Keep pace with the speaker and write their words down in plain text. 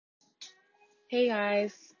Hey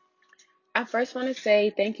guys, I first want to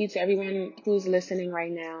say thank you to everyone who's listening right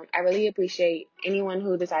now. I really appreciate anyone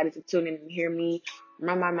who decided to tune in and hear me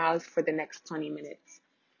run my mouth for the next 20 minutes.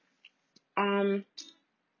 Um,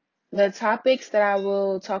 the topics that I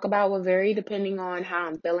will talk about will vary depending on how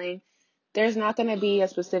I'm feeling. There's not going to be a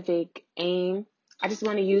specific aim. I just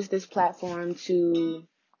want to use this platform to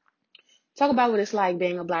talk about what it's like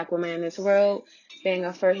being a black woman in this world, being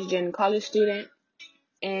a first gen college student,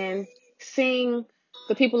 and seeing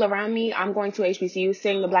the people around me. I'm going to HBCU,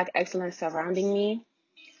 seeing the black excellence surrounding me,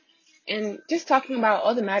 and just talking about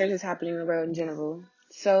all the matters that's happening in the world in general.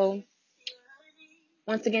 So,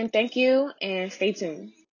 once again, thank you and stay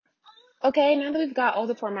tuned. Okay, now that we've got all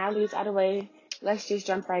the formalities out of the way, let's just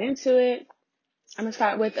jump right into it. I'm going to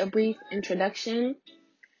start with a brief introduction,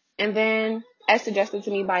 and then, as suggested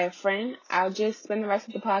to me by a friend, I'll just spend the rest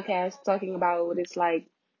of the podcast talking about what it's like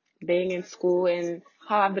being in school and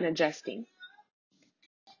how I've been adjusting.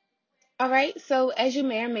 All right, so as you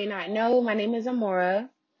may or may not know, my name is Amora.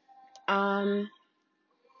 Um,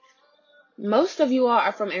 Most of you all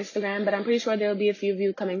are from Instagram, but I'm pretty sure there'll be a few of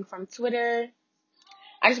you coming from Twitter.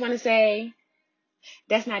 I just want to say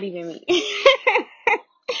that's not even me.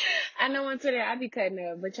 I know on Twitter I be cutting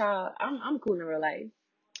up, but y'all, I'm cool in real life.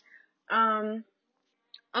 Um,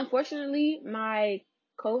 Unfortunately, my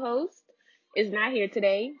co-host is not here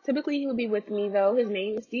today. Typically, he would be with me though. His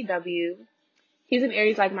name is DW. He's an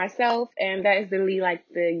Aries like myself, and that is literally like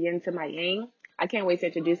the yin to my yang. I can't wait to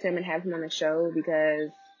introduce him and have him on the show because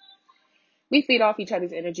we feed off each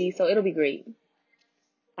other's energy, so it'll be great.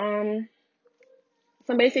 Um,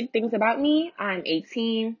 some basic things about me. I'm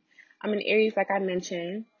 18. I'm an Aries, like I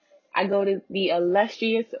mentioned. I go to the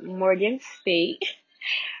illustrious Morgan State.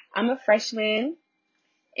 I'm a freshman,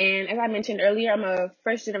 and as I mentioned earlier, I'm a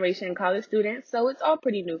first generation college student, so it's all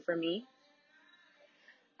pretty new for me.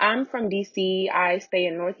 I'm from DC. I stay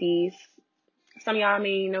in Northeast. Some of y'all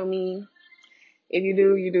may know me. If you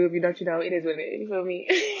do, you do. If you don't, you don't. It is what it is. You feel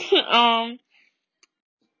me?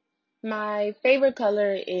 My favorite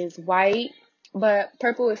color is white, but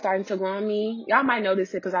purple is starting to grow on me. Y'all might notice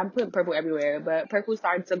it because I'm putting purple everywhere, but purple is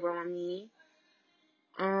starting to grow on me.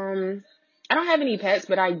 Um, I don't have any pets,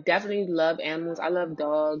 but I definitely love animals. I love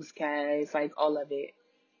dogs, cats, like all of it.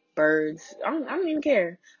 Birds. I don't even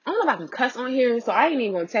care. I don't know if I can cuss on here, so I ain't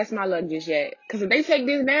even gonna test my luck just yet. Because if they take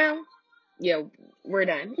this down, yeah, we're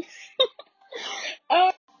done.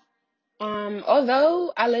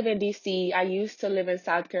 Although I live in DC, I used to live in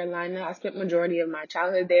South Carolina. I spent majority of my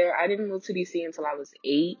childhood there. I didn't move to DC until I was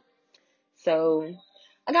 8. So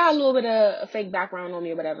I got a little bit of a fake background on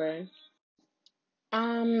me or whatever.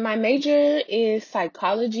 My major is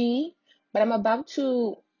psychology, but I'm about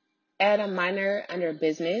to add a minor under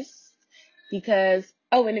business because,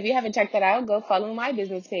 oh, and if you haven't checked that out, go follow my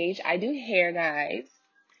business page. I do hair, guys.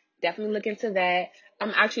 Definitely look into that.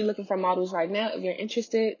 I'm actually looking for models right now. If you're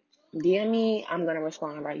interested, DM me. I'm going to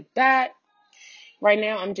respond right back. Right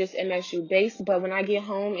now, I'm just MSU based, but when I get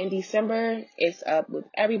home in December, it's up with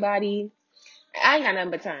everybody. I ain't got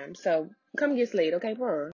nothing but time, so come get slayed, okay,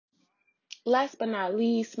 bro? Last but not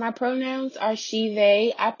least, my pronouns are she,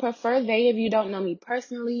 they. I prefer they if you don't know me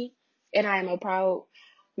personally, and I am a proud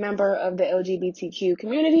member of the LGBTQ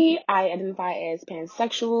community. I identify as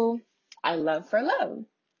pansexual. I love for love.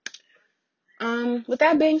 With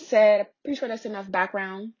that being said, I'm pretty sure that's enough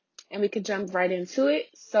background, and we could jump right into it.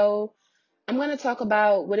 So, I'm going to talk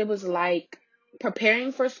about what it was like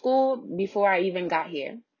preparing for school before I even got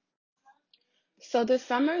here. So, the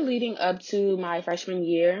summer leading up to my freshman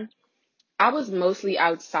year, I was mostly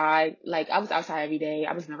outside. Like, I was outside every day.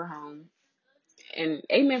 I was never home. And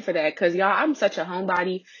amen for that, because y'all, I'm such a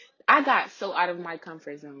homebody. I got so out of my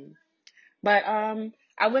comfort zone. But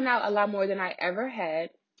I went out a lot more than I ever had,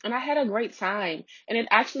 and I had a great time. And it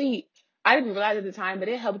actually, I didn't realize at the time, but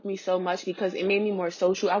it helped me so much because it made me more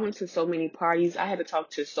social. I went to so many parties. I had to talk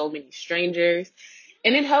to so many strangers,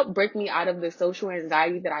 and it helped break me out of the social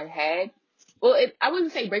anxiety that I had. Well, I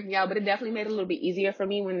wouldn't say break me out, but it definitely made it a little bit easier for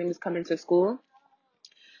me when it was coming to school.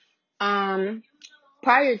 Um,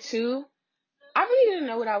 Prior to, I really didn't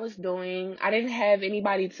know what I was doing. I didn't have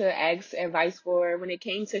anybody to ask advice for. When it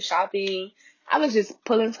came to shopping, I was just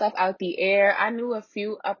pulling stuff out the air. I knew a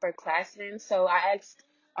few upperclassmen, so I asked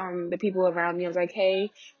the people around me. I was like,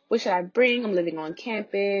 "Hey, what should I bring? I'm living on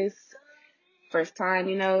campus, first time,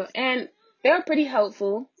 and they were pretty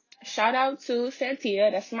helpful. Shout out to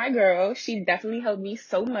Santia, that's my girl. She definitely helped me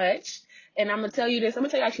so much. And I'm gonna tell you this. I'm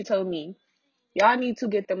gonna tell you how she told me. Y'all need to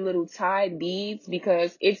get them little Tide beads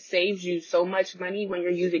because it saves you so much money when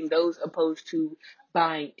you're using those opposed to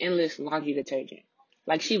buying endless laundry detergent.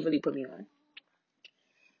 Like, she really put me on.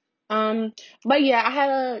 Um, but yeah, I had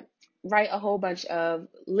to write a whole bunch of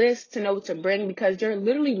lists to know what to bring because you're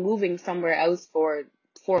literally moving somewhere else for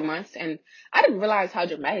 4 months, and I didn't realize how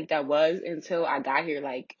dramatic that was until I got here.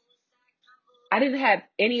 Like, I didn't have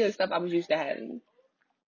any of the stuff I was used to having.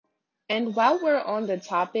 And while we're on the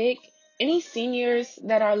topic, any seniors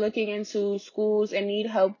that are looking into schools and need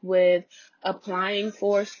help with applying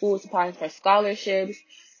for schools, applying for scholarships,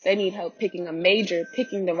 they need help picking a major,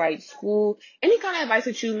 picking the right school, any kind of advice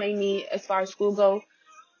that you may need as far as school go,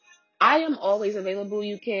 I am always available.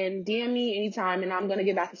 You can DM me anytime and I'm going to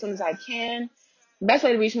get back as soon as I can. Best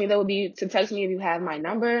way to reach me though would be to text me if you have my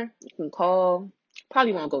number. You can call.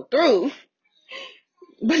 Probably won't go through,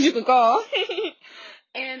 but you can call.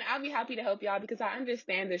 And I'll be happy to help y'all because I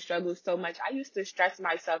understand the struggle so much. I used to stress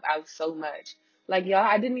myself out so much. Like, y'all,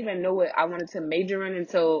 I didn't even know what I wanted to major in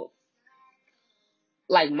until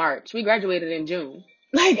like March. We graduated in June.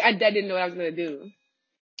 Like, I didn't know what I was going to do.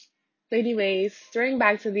 So anyways, straying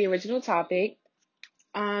back to the original topic,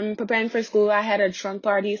 preparing for school, I had a trunk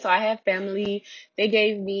party, so I had family. They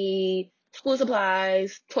gave me school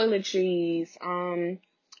supplies, toiletries,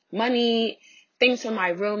 money, things for my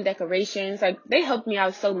room, decorations. Like they helped me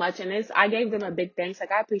out so much, and I gave them a big thanks.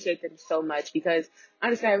 Like I appreciate them so much because I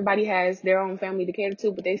understand everybody has their own family to cater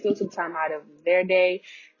to, but they still took time out of their day,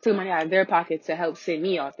 took money out of their pocket to help send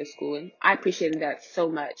me off to school, and I appreciated that so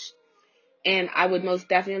much. And I would most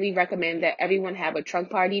definitely recommend that everyone have a trunk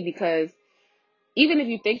party because even if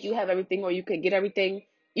you think you have everything or you could get everything,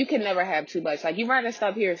 you can never have too much. Like you run out of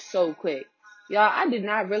stuff here so quick. Y'all, I did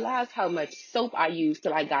not realize how much soap I used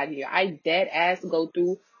till I got here. I dead ass go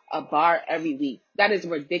through a bar every week. That is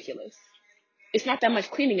ridiculous. It's not that much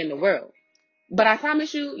cleaning in the world. But I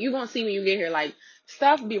promise you, you're gonna see when you get here, like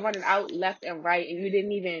stuff be running out left and right and you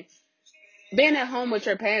didn't even being at home with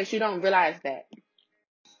your parents, you don't realize that.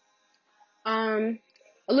 Um,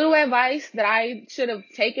 a little advice that I should have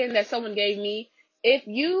taken that someone gave me. If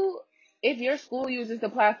you, if your school uses the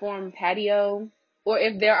platform Patio, or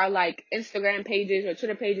if there are like Instagram pages or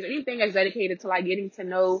Twitter pages, anything that's dedicated to like getting to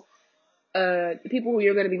know the people who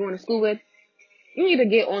you're going to be going to school with, you need to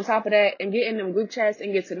get on top of that and get in them group chats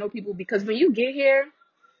and get to know people because when you get here,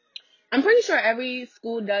 I'm pretty sure every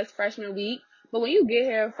school does freshman week, but when you get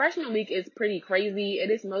here, freshman week is pretty crazy. It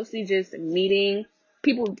is mostly just meeting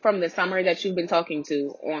people from the summer that you've been talking to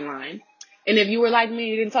online. And if you were like me,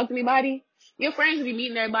 you didn't talk to anybody, your friends would be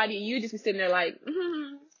meeting everybody and you just be sitting there like,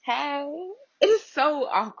 how? It is so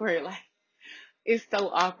awkward. Like, it's so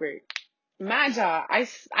awkward. My job,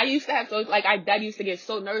 I used to have so like I that used to get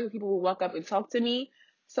so nervous when people would walk up and talk to me.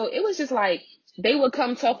 So it was just like they would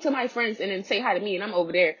come talk to my friends and then say hi to me, and I'm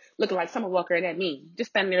over there looking like Summer Walker at me,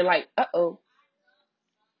 just standing there like,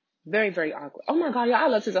 very very awkward. Oh my god, y'all, I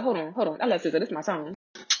love SZA. Hold on, I love SZA. This is my song.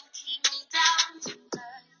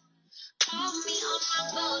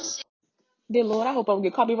 Dear Lord, I hope I don't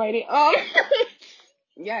get copyrighted.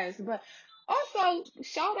 Yes, but also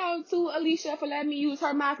shout out to Alicia for letting me use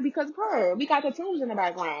her mic because of her. We got the tunes in the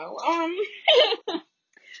background.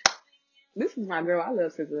 This is my girl. I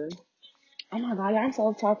love SZA. Oh my god, I'm so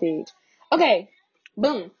off topic. Okay,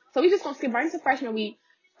 boom. So we just gonna skip right into freshman week.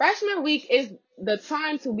 Freshman week is the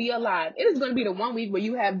time to be alive. It is gonna be the one week where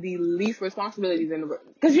you have the least responsibilities in the world.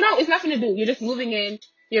 Because you know, it's nothing to do. You're just moving in,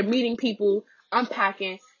 you're meeting people,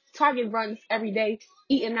 unpacking, Target runs every day,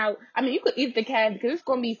 eating out. I mean, you could eat the cab because it's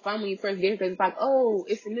gonna be fun when you first get here because it's like, oh,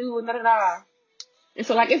 it's new, da da da. And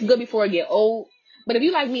so, like, it's good before it get old. But if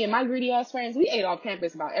you like me and my greedy ass friends, we ate off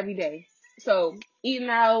campus about every day. So, eating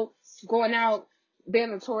out, going out,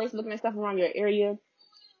 being a tourist, looking at stuff around your area.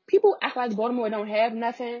 People act like Baltimore don't have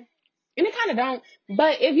nothing. And they kind of don't.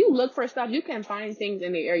 But if you look for stuff, you can find things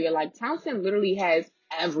in the area. Like, Townsend literally has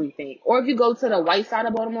everything. Or if you go to the white side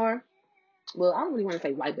of Baltimore, well, I don't really want to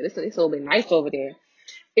say white, but it's a little bit nice over there.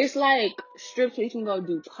 It's like strips where you can go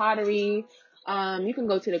do pottery. You can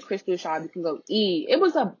go to the crystal shop. You can go eat. It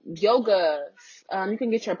was a yoga. You can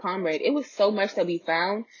get your palm read. It was so much that we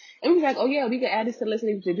found. And we was like, oh yeah, we could add this to the list of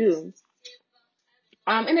things to do.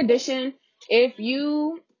 In addition, if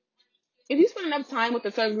you spend enough time with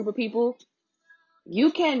a certain group of people,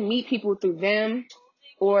 you can meet people through them.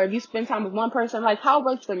 Or if you spend time with one person, like how it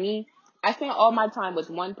works for me, I spent all my time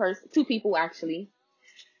with one person, two people actually.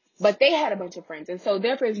 But they had a bunch of friends, and so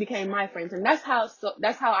their friends became my friends, and that's how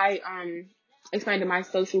I expanded my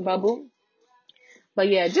social bubble. But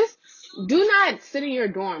yeah, just do not sit in your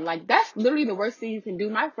dorm. Like that's literally the worst thing you can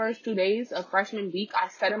do. My first 2 days of freshman week, I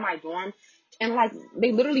sat in my dorm, and like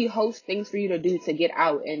they literally host things for you to do to get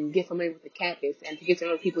out and get familiar with the campus and to get to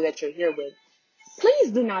know the people that you're here with.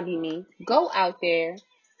 Please do not be me. Go out there,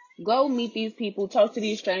 Go meet these people, talk to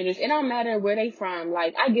these strangers. It don't matter where they from.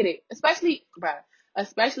 Like, I get it. Especially, bruh,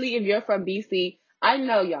 especially if you're from BC. I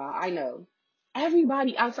know, y'all. I know.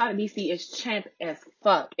 Everybody outside of BC is champ as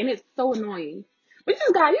fuck. And it's so annoying. But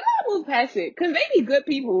you gotta move past it. Cause they be good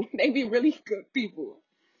people. They be really good people.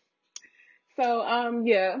 So,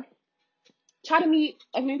 yeah. Try to meet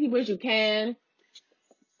as many people as you can.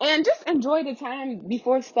 And just enjoy the time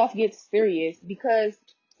before stuff gets serious, because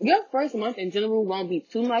your first month in general won't be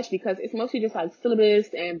too much because it's mostly just like syllabus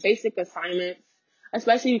and basic assignments,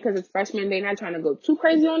 especially because it's freshmen. They're not trying to go too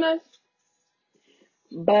crazy on us,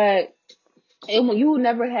 but you will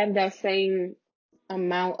never have that same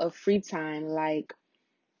amount of free time. Like,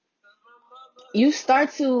 you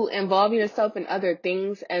start to involve yourself in other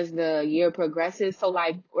things as the year progresses. So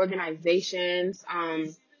like organizations,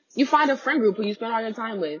 you find a friend group who you spend all your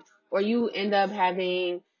time with, or you end up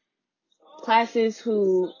having classes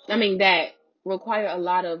that require a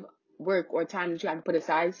lot of work or time that you have to put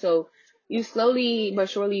aside. So you slowly but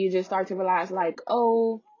surely you just start to realize like,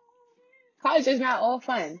 oh, college is not all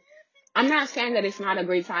fun. I'm not saying that it's not a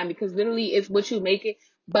great time, because literally it's what you make it,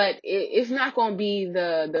 but it's not going to be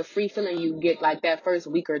the free feeling you get like that first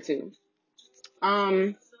week or two.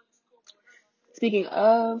 Um, Speaking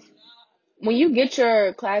of, when you get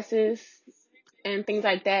your classes and things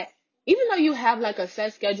like that, even though you have like a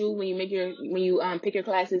set schedule when you pick your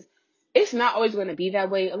classes, it's not always going to be that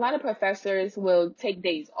way. A lot of professors will take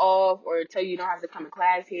days off or tell you don't have to come to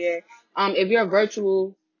class here. If you're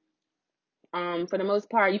virtual, for the most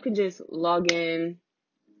part, you can just log in.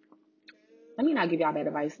 Let me not give y'all bad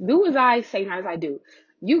advice. Do as I say, not as I do.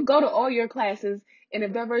 You go to all your classes, and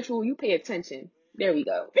if they're virtual, you pay attention. There we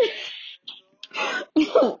go.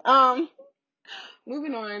 um,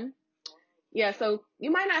 Moving on. Yeah, so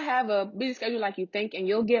you might not have a busy schedule like you think, and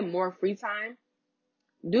you'll get more free time.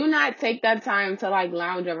 Do not take that time to like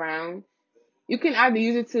lounge around. You can either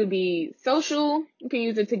use it to be social, you can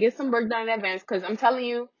use it to get some work done in advance, because I'm telling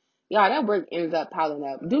you, y'all, that work ends up piling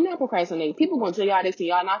up. Do not procrastinate. People gonna tell y'all this and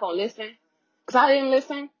y'all not gonna listen, because I didn't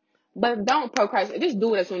listen. But don't procrastinate. Just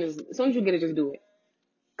do it as soon as you get it, just do it.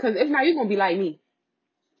 Because if not, you're gonna be like me.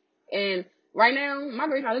 And right now, my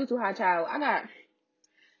grade's not looking too high, child.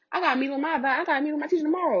 I got to meet with I got to meet with my teacher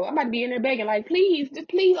tomorrow. I'm about to be in there begging, like, please, just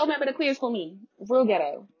please open up the quiz for me. Real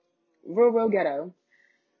ghetto. Real ghetto.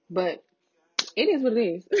 But it is what it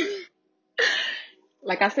is.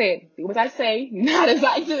 Like I said, do what I say, not as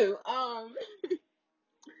I do.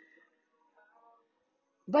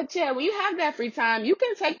 But yeah, when you have that free time, you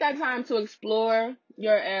can take that time to explore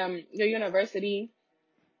your university.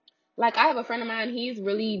 Like, I have a friend of mine, he's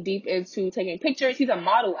really deep into taking pictures. He's a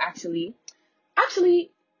model, actually.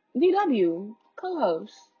 Actually, DW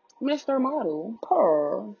co-host, Mr. Model,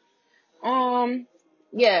 Pearl. Um,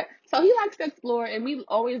 yeah. So he likes to explore, and we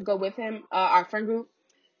always go with him, our friend group.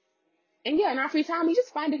 And yeah, in our free time, we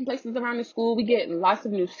just find different places around the school. We get lots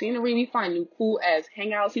of new scenery. We find new cool as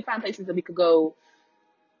hangouts. We find places that we could go.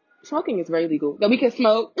 Smoking is very legal. That we can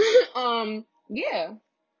smoke. Yeah.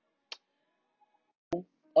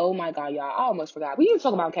 Oh my God, y'all. I almost forgot. We need to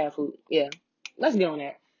talk about cat food. Yeah. Let's get on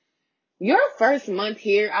that. Your first month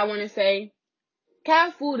here, I want to say,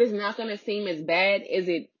 cat food is not going to seem as bad as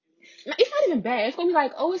it. It's not even bad. It's going to be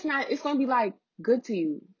like, oh, it's not. It's going to be like good to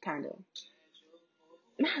you, kind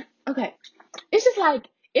of. Okay. It's just like,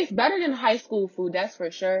 it's better than high school food, that's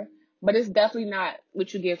for sure. But it's definitely not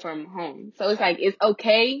what you get from home. So it's like, it's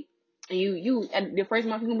okay. And you at the first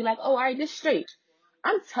month, you're gonna be like, oh, all right, this is straight.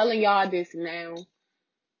 I'm telling y'all this now.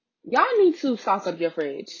 Y'all need to stock up your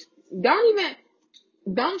fridge.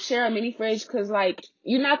 Don't share a mini fridge, because like,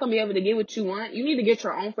 you're not gonna be able to get what you want. You need to get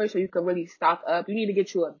your own fridge so you can really stock up. You need to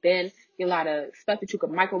get you a bin, get a lot of stuff that you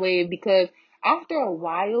can microwave, because after a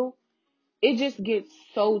while, it just gets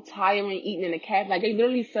so tiring eating in a cafe. Like, they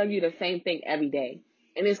literally serve you the same thing every day.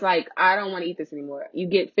 And it's like, I don't want to eat this anymore. You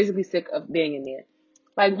get physically sick of being in there.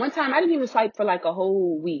 Like, one time, I didn't even swipe for like a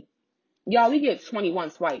whole week. Y'all, we get 21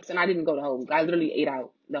 swipes, and I didn't go the whole week. I literally ate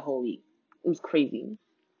out the whole week. It was crazy.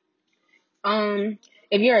 Um,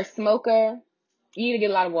 if you're a smoker, you need to get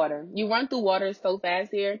a lot of water. You run through water so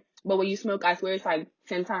fast here, but when you smoke, I swear it's like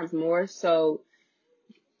 10 times more. So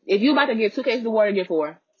if you about to get 2 cases of water, get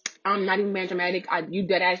 4. I'm not even being dramatic. You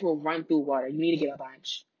dead ass will run through water. You need to get a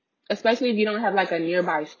bunch. Especially if you don't have like a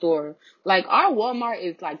nearby store. Like, our Walmart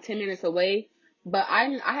is like 10 minutes away. But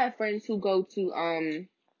I have friends who go to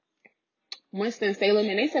Winston-Salem,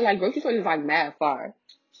 and they said like grocery store is like mad far.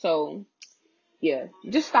 So yeah,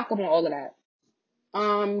 just stock up on all of that.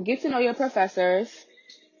 Get to know your professors.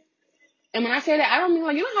 And when I say that, I don't mean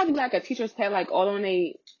like, you don't have to be like a teacher's pet, like all on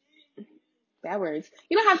they bad words.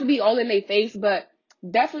 You don't have to be all in their face, but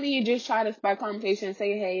definitely just try to spark conversation,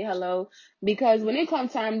 say hey, hello, because when it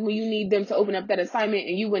comes time when you need them to open up that assignment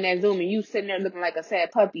and you in that Zoom and you sitting there looking like a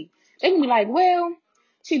sad puppy, they can be like, well,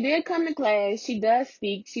 she did come to class, she does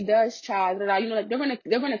speak, she does try, you know, like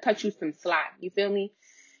they're gonna cut you some slack. You feel me?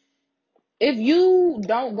 If you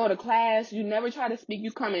don't go to class, you never try to speak,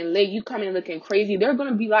 you come in late, you come in looking crazy, they're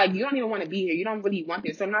gonna be like, you don't even want to be here, you don't really want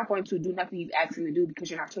this, so they're not going to do nothing you ask them to do because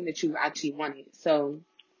you're not showing that you actually want it. So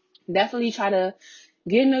definitely try to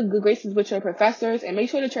get in the good graces with your professors and make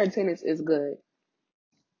sure that your attendance is good.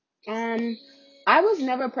 Um, I was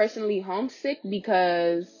never personally homesick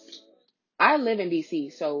because I live in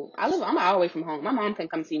DC, so I'm an hour away from home. My mom can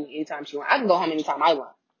come see me anytime she wants. I can go home anytime I want.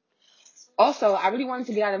 Also, I really wanted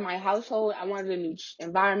to get out of my household. I wanted a new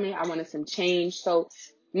environment. I wanted some change. So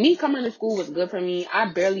me coming to school was good for me.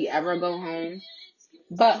 I barely ever go home.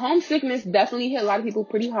 But homesickness definitely hit a lot of people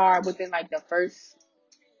pretty hard within like the first,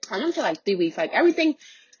 I'm gonna say like 3 weeks. Like everything,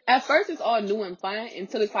 at first it's all new and fun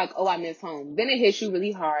until it's like, oh, I miss home. Then it hits you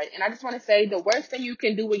really hard. And I just want to say the worst thing you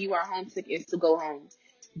can do when you are homesick is to go home.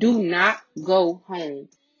 Do not go home.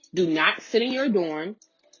 Do not sit in your dorm.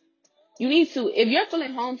 You need to, if you're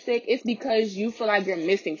feeling homesick, it's because you feel like you're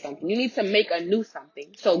missing something. You need to make a new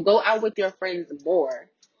something. So go out with your friends more.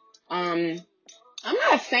 Um, I'm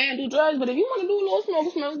not saying do drugs, but if you want to do a little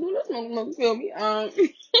smoke, do a little smoke, you feel me?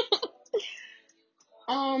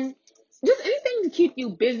 Um, just anything to keep you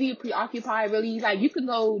busy, preoccupied, really. Like, you could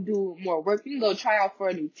go do more work. You can go try out for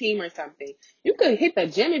a new team or something. You could hit the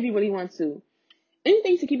gym if you really want to.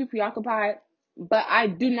 Anything to keep you preoccupied. But I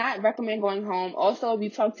do not recommend going home. Also, if you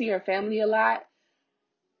talk to your family a lot,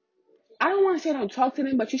 I don't want to say don't talk to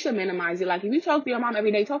them, but you should minimize it. Like, if you talk to your mom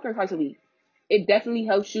every day, talk to her twice a week. It definitely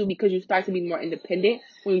helps you because you start to be more independent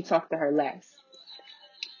when you talk to her less.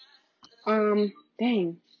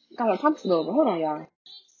 Dang. Got a topic to go over. Hold on, y'all.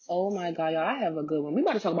 Oh my God, y'all, I have a good one. We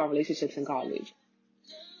about to talk about relationships in college.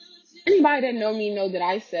 Anybody that know me know that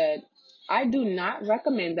I said I do not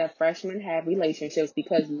recommend that freshmen have relationships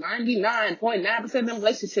because 99.9% of them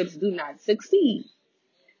relationships do not succeed.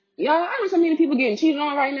 Y'all, I know so many people getting cheated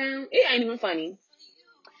on right now. It ain't even funny.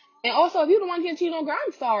 And also, if you the one getting cheated on, girl,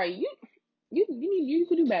 I'm sorry. You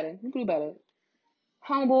could do better. You could do better.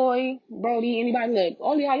 Homeboy, Brody, anybody, look,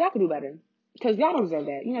 all y'all could do better. Because y'all don't deserve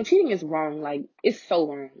that. You know, cheating is wrong. Like, it's so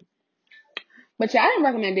wrong. But yeah, I didn't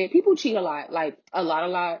recommend it. People cheat a lot. Like, a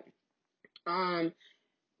lot. Um,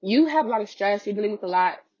 you have a lot of stress. You're dealing with a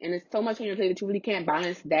lot. And it's so much on your plate that you really can't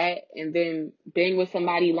balance that and then being with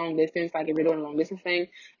somebody long distance, like if you're doing a long distance thing.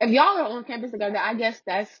 If y'all are on campus together, I guess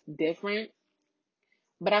that's different.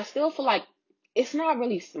 But I still feel like it's not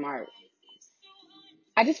really smart.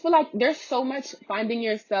 I just feel like there's so much finding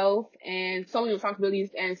yourself and so many responsibilities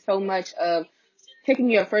and so much of taking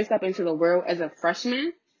your first step into the world as a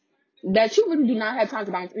freshman that you really do not have time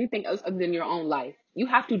to balance anything else other than your own life. You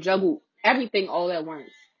have to juggle everything all at once.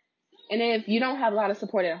 And if you don't have a lot of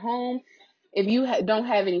support at home, if you don't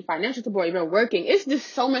have any financial support, if you're working, it's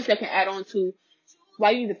just so much that can add on to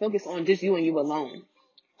why you need to focus on just you and you alone.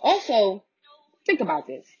 Also, think about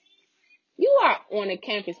this. You are on a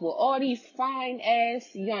campus with all these fine ass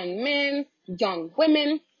young men, young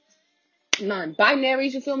women,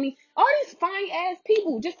 non-binaries, you feel me? All these fine ass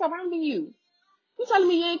people just surrounding you. You telling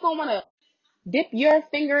me you ain't gonna wanna dip your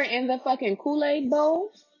finger in the fucking Kool-Aid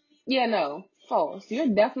bowl? Yeah, no, false. You're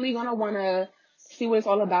definitely gonna wanna see what it's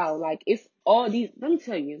all about. Like, it's all these, let me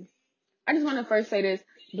tell you. I just wanna first say this.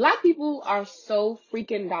 Black people are so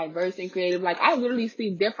freaking diverse and creative. Like, I literally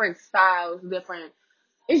see different styles,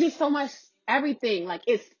 it's just so much everything. Like,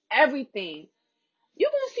 it's everything.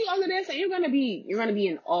 You're gonna see all of this and you're gonna be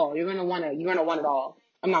in awe. You're gonna want it all.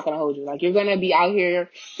 I'm not gonna hold you. Like, you're gonna be out here,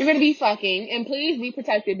 you're gonna be fucking, and please be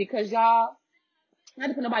protected because y'all, not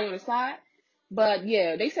to put nobody on the side, but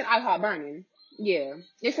yeah, they said IHOP burning. Yeah.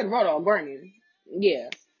 They said Raw Dog burning. Yeah.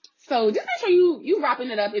 So just make sure you wrapping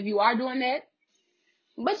it up if you are doing that.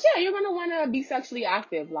 But yeah, you're gonna wanna be sexually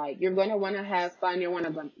active. Like, you're gonna wanna have fun. You're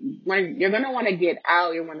gonna wanna get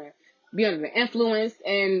out. You wanna be under the influence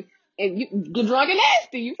and you get drunk and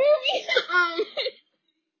nasty. You feel me?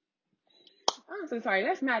 I'm so sorry.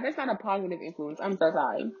 That's not a positive influence. I'm so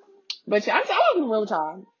sorry. But yeah, I'm a real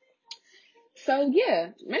child. So yeah,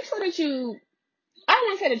 make sure that I don't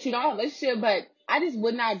want to say that you don't have a relationship, but I just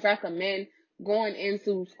would not recommend going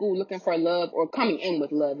into school looking for love or coming in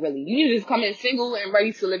with love, really. You need to just come in single and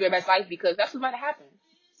ready to live your best life because that's what's about to happen.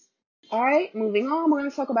 All right, moving on. We're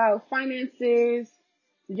going to talk about finances.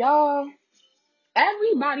 Y'all,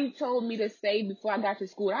 everybody told me to save before I got to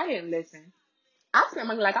school. I didn't listen. I spent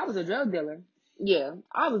money like I was a drug dealer. Yeah,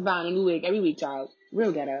 I was buying a new wig every week, child.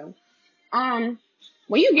 Real ghetto. Um,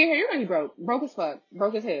 When you get here, you're gonna be broke. Broke as fuck.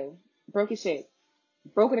 Broke as hell. Broke as shit.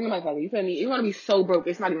 Broke it in the motherfucker. You feel me? You're gonna be so broke,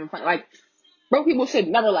 it's not even funny. Like, broke people should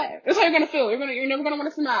never laugh. That's how you're gonna feel. You're never gonna want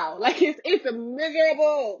to smile. Like, it's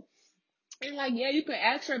miserable. And like, yeah, you can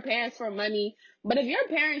ask your parents for money, but if your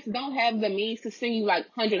parents don't have the means to send you like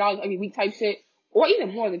 $100 every week type shit, or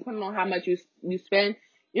even more, depending on how much you spend,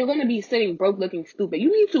 you're gonna be sitting broke, looking stupid.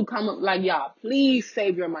 You need to come up like, y'all, please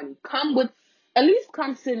save your money. Come with, at least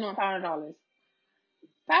come sitting on $500.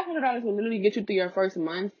 $500 will literally get you through your first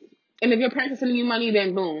month. And if your parents are sending you money,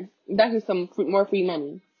 then boom, that's just some more free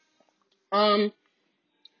money. Um,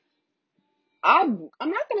 I'm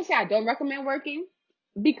not gonna say I don't recommend working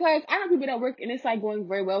because I know people that work and it's like going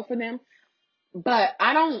very well for them. But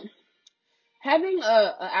I don't having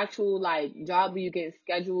a actual like job where you get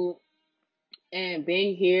scheduled and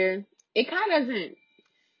being here, it kind of doesn't.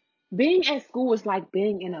 Being at school is like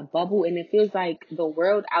being in a bubble, and it feels like the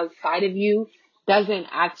world outside of you doesn't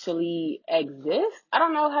actually exist. I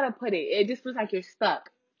don't know how to put it. It just feels like you're stuck,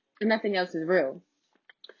 and nothing else is real.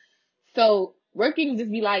 So working just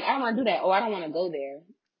be like, I don't want to do that, or I don't want to go there,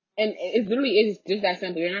 and it's literally it's just that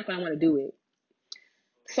simple. You're not gonna want to do it.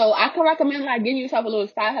 So I can recommend like getting yourself a little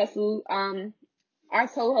side hustle. Our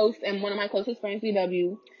co-host and one of my closest friends,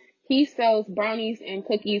 CW, he sells brownies and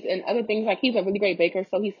cookies and other things. Like he's a really great baker,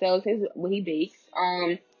 so he sells his what he bakes.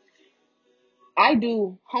 I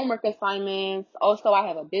do homework assignments. Also, I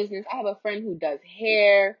have a business. I have a friend who does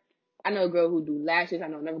hair. I know a girl who do lashes. I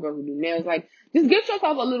know another girl who do nails. Like, just get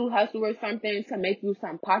yourself a little hustle or something to make you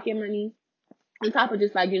some pocket money. On top of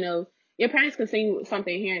just like, your parents can send you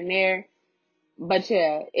something here and there. But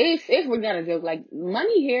yeah, it's really not a joke. Like,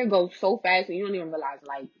 money here goes so fast and you don't even realize,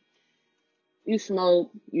 like, you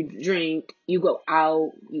smoke, you drink, you go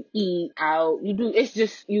out, you eat out, you do,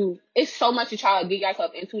 it's so much you try to get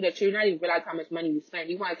yourself into that you're not even realize how much money you spend.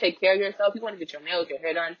 You want to take care of yourself, you want to get your nails, your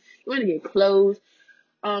hair done, you want to get clothes.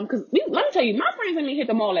 Let me tell you, my friends and me hit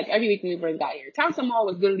the mall like every week when we first got here. Thompson Mall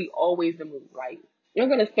was literally always the move. Like, you're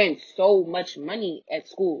going to spend so much money at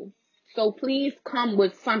school. So please come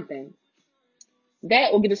with something.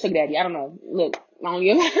 That will get a sugar daddy. I don't know. Look,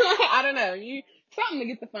 I don't know. Something to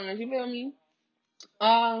get the funds. You feel me?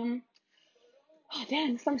 Um, oh,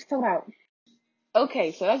 damn, something's sold out.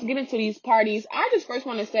 Okay, so let's get into these parties. I just first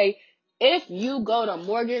want to say, if you go to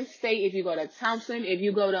Morgan State, if you go to Thompson, if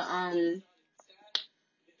you go to any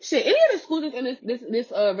of the schools that's in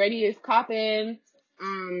this radius, Coppin,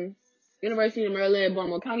 um, University of Maryland,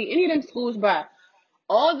 Baltimore County, any of them schools, but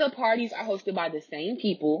all the parties are hosted by the same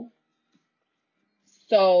people.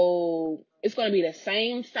 So it's gonna be the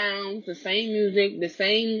same sounds, the same music, the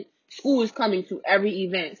same school is coming to every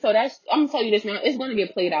event. So I'm gonna tell you this now, it's gonna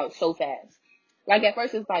get played out so fast. Like at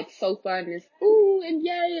first it's like so fun and it's ooh and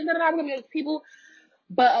yay and we're gonna be people.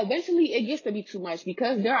 But eventually it gets to be too much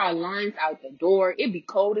because there are lines out the door. It be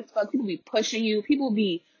cold as fuck. People be pushing you. People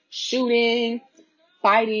be shooting,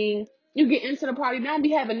 fighting. You get into the party, now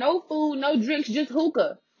be having no food, no drinks, just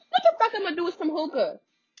hookah. What the fuck am I gonna do with some hookah?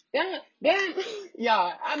 Then,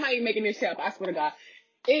 y'all, I'm not even making this shit up. I swear to God.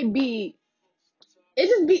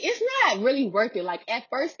 It's not really worth it. Like, at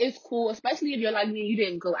first, it's cool, especially if you're like me, you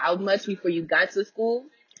didn't go out much before you got to school.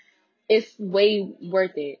 It's way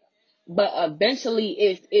worth it. But eventually,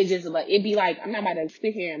 it just, like, it'd be like, I'm not about to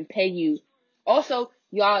sit here and pay you. Also,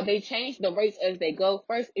 y'all, they change the rates as they go.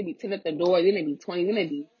 First, it'd be 10 at the door, then it'd be 20, then it'd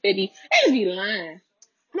be 50. It'd be lying.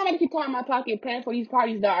 I'm not gonna keep calling my pocket paying for these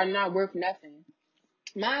parties that are not worth nothing.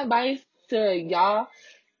 My advice to y'all,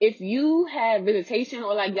 if you have visitation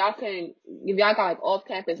or like if y'all got like off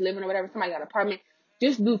campus living or whatever, somebody got an apartment,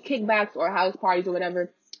 just do kickbacks or house parties or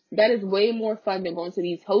whatever. That is way more fun than going to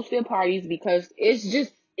these hosted parties because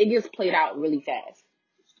it gets played out really fast.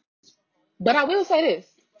 But I will say this,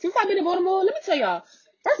 since I've been in Baltimore, let me tell y'all,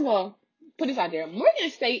 first of all, put this out there, Morgan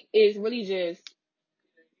State is really just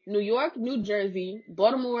New York, New Jersey,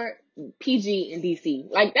 Baltimore, PG, and DC.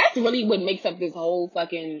 Like, that's really what makes up this whole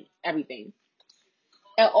fucking everything.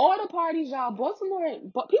 At all the parties, y'all,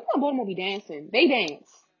 people in Baltimore be dancing. They dance.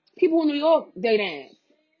 People in New York, they dance.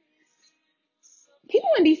 People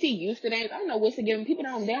in DC used to dance. I don't know what's to give them. They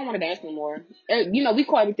don't want to dance no more. We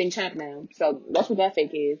call everything champ now. So that's what that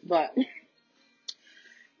fake is. But,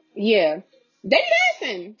 yeah. They be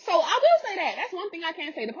dancing. So I will say that. That's one thing I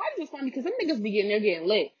can't say. The parties is fun because them niggas be getting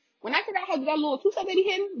lit. When I figure out how that little two-step they be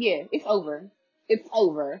hitting, yeah, it's over. It's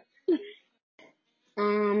over.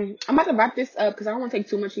 I'm about to wrap this up because I don't want to take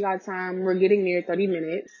too much of y'all time. We're getting near 30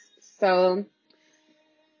 minutes. So,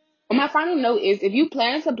 my final note is if you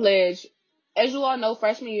plan to pledge, as you all know,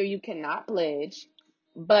 freshman year you cannot pledge,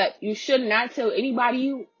 but you should not tell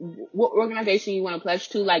anybody what organization you want to pledge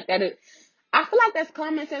to. Like that, I feel like that's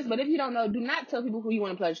common sense, but if you don't know, do not tell people who you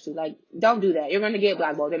want to pledge to. Like, don't do that. You're going to get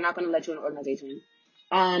blackballed. They're not going to let you in the organization.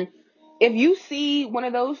 Um, if you see one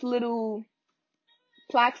of those little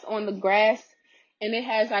plaques on the grass and it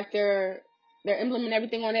has like their emblem and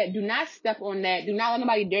everything on that, do not step on that. Do not let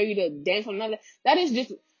nobody dare you to dance on another. That is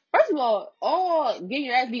just, first of all getting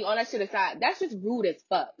your ass beat, all that shit aside, that's just rude as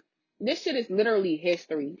fuck. This shit is literally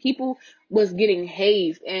history. People was getting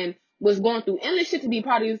hazed and was going through endless shit to be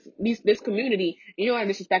part of this community. And you don't want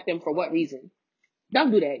to disrespect them for what reason?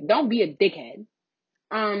 Don't do that. Don't be a dickhead.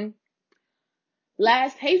 Um,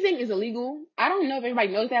 Last, hazing is illegal. I don't know if everybody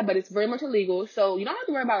knows that, but it's very much illegal. So you don't have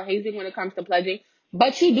to worry about hazing when it comes to pledging.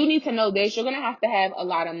 But you do need to know this. You're gonna have to have a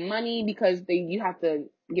lot of money because you have to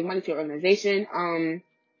give money to your organization.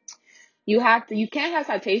 You can't have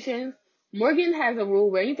citations. Morgan has a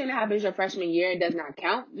rule where anything that happens your freshman year does not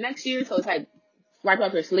count next year. So it's like wipe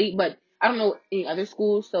off your slate. But I don't know any other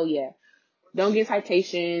schools. So yeah, don't get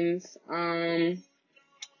citations.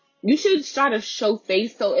 You should try to show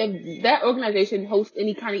face. So if that organization hosts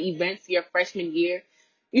any kind of events your freshman year,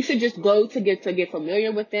 you should just go to get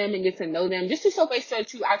familiar with them and get to know them, just to show face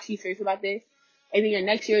that you actually serious about this. And then your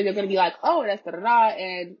next year they're gonna be like, oh, that's da da da,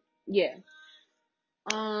 and yeah.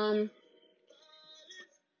 Um,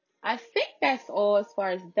 I think that's all as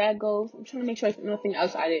far as that goes. I'm trying to make sure there's nothing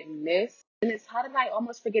else I didn't miss. And it's how did I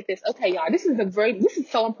almost forget this? Okay, y'all, this is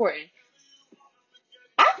so important.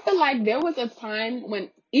 I feel like there was a time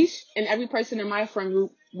when each and every person in my friend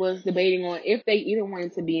group was debating on if they even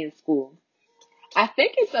wanted to be in school. I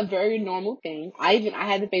think it's a very normal thing. I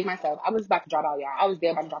had to face myself. I was about to drop out, y'all. I was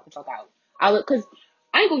there about to drop the fuck out. Cause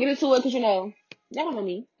I ain't gonna get into it, cause y'all don't know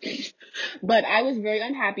me. But I was very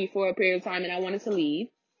unhappy for a period of time, and I wanted to leave.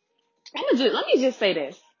 Let me just say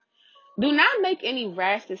this: do not make any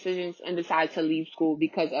rash decisions and decide to leave school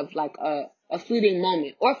because of like a fleeting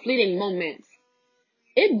moment or fleeting moments.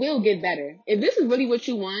 It will get better. If this is really what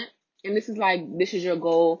you want, and this is your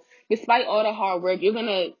goal, despite all the hard work, you're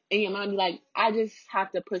gonna, in your mind, be like, I just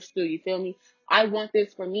have to push through, you feel me? I want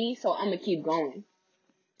this for me, so I'm gonna keep going.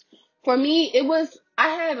 For me, I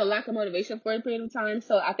had a lack of motivation for a period of time,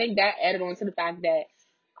 so I think that added on to the fact that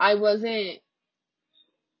I wasn't,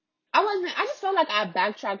 I just felt like I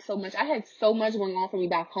backtracked so much. I had so much going on for me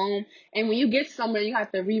back home, and when you get somewhere, you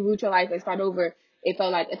have to reroute your life and start over. It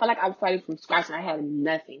felt like I was starting from scratch and I had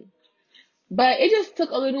nothing. But it just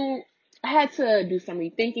took a little, I had to do some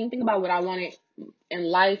rethinking, think about what I wanted in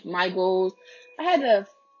life, my goals. I had to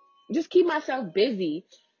just keep myself busy.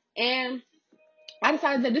 And I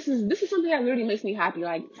decided that this is something that really makes me happy.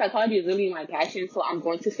 Like, psychology is really my passion, so I'm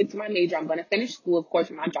going to stick to my major. I'm going to finish school, of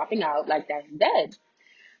course. I'm not dropping out. Like, that's dead.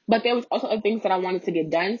 But there was also other things that I wanted to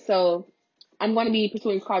get done. So I'm going to be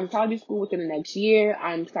pursuing cosmetology school within the next year.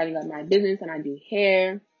 I'm starting up my business and I do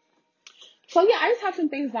hair. So yeah, I just have some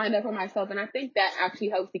things lined up for myself, and I think that actually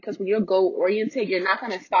helps because when you're goal oriented, you're not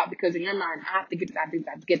gonna stop because in your mind, I have to get this, I have to get this,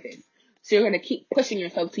 I have to get this. So you're gonna keep pushing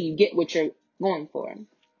yourself till you get what you're going for.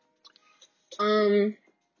 Um,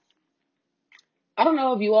 I don't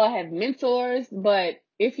know if you all have mentors, but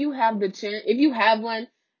if you have the chance, if you have one,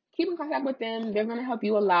 keep in contact with them. They're gonna help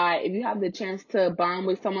you a lot. If you have the chance to bond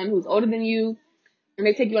with someone who's older than you and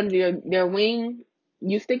they take you under their wing,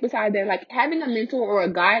 you stick beside them. Like having a mentor or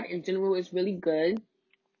a guide in general is really good.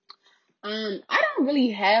 I don't really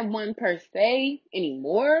have one per se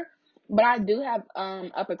anymore, but I do have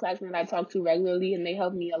upperclassmen that I talk to regularly, and they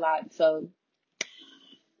help me a lot. So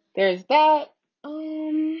there's that.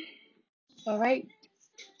 All right.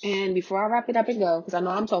 And before I wrap it up and go, because I know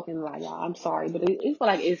I'm talking a lot, y'all. I'm sorry, but it feel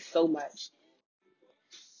like it's so much.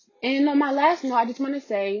 And on my last note, I just want to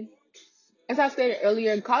say, as I stated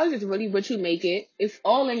earlier, college is really what you make it. It's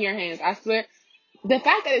all in your hands. I swear. The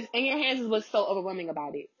fact that it's in your hands is what's so overwhelming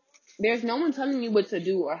about it. There's no one telling you what to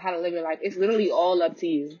do or how to live your life. It's literally all up to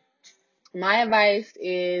you. My advice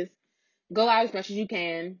is go out as much as you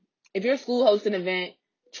can. If your school hosts an event,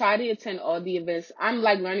 try to attend all the events. I'm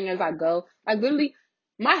like learning as I go. Like literally,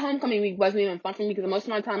 my homecoming week wasn't even fun for me because most of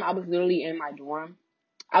my time I was literally in my dorm.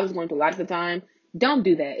 I was going through a lot of the time. Don't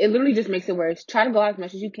do that. It literally just makes it worse. Try to go out as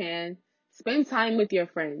much as you can. Spend time with your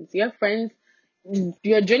friends. Your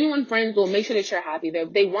genuine friends will make sure that you're happy.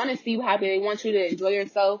 They want to see you happy. They want you to enjoy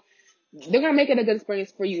yourself. They're going to make it a good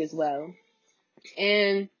experience for you as well.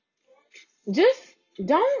 And just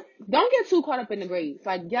don't get too caught up in the grades.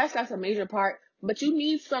 Like, yes, that's a major part, but you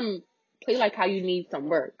need some play like how you need some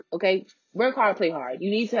work. Okay, work hard, play hard. You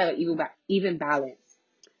need to have an even balance.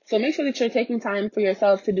 So make sure that you're taking time for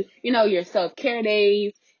yourself to do, your self care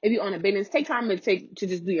days. If you own a business, take time to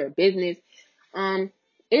just do your business. Um,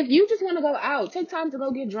 if you just want to go out, take time to go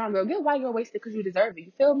get drunk or get while you're wasted because you deserve it.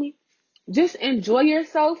 You feel me? just enjoy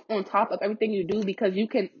yourself on top of everything you do, because you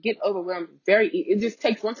can get overwhelmed it just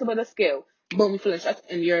takes one tip of the scale. Boom, you feeling stressed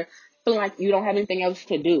and you're feeling like you don't have anything else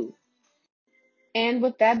to do. And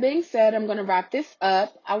with that being said, I'm gonna wrap this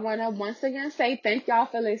up. I wanna once again say thank y'all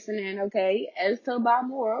for listening, okay? As to about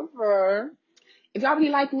moreover. If y'all really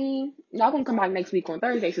like me, y'all gonna come back next week on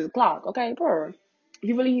Thursday, 6 o'clock, okay? Purr. If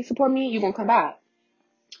you really support me, you gonna come back.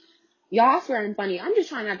 Y'all, I swear I'm funny. I'm just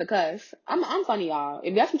trying not to cuss. I'm funny, y'all.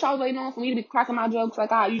 If that's what y'all waiting on for me to be cracking my jokes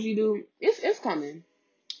like I usually do, it's coming.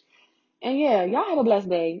 And yeah, y'all have a blessed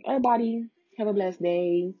day. Everybody have a blessed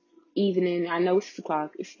day, evening. I know it's 6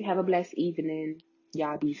 o'clock. Have a blessed evening.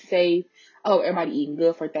 Y'all be safe. Oh, everybody eating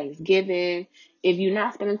good for Thanksgiving. If you're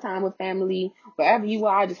not spending time with family, wherever you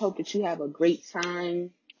are, I just hope that you have a great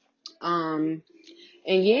time. Um,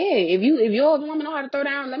 and yeah, if you're a woman know how to throw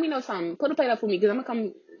down, let me know something. Put a plate up for me, because I'm gonna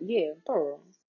come. Yeah, throw.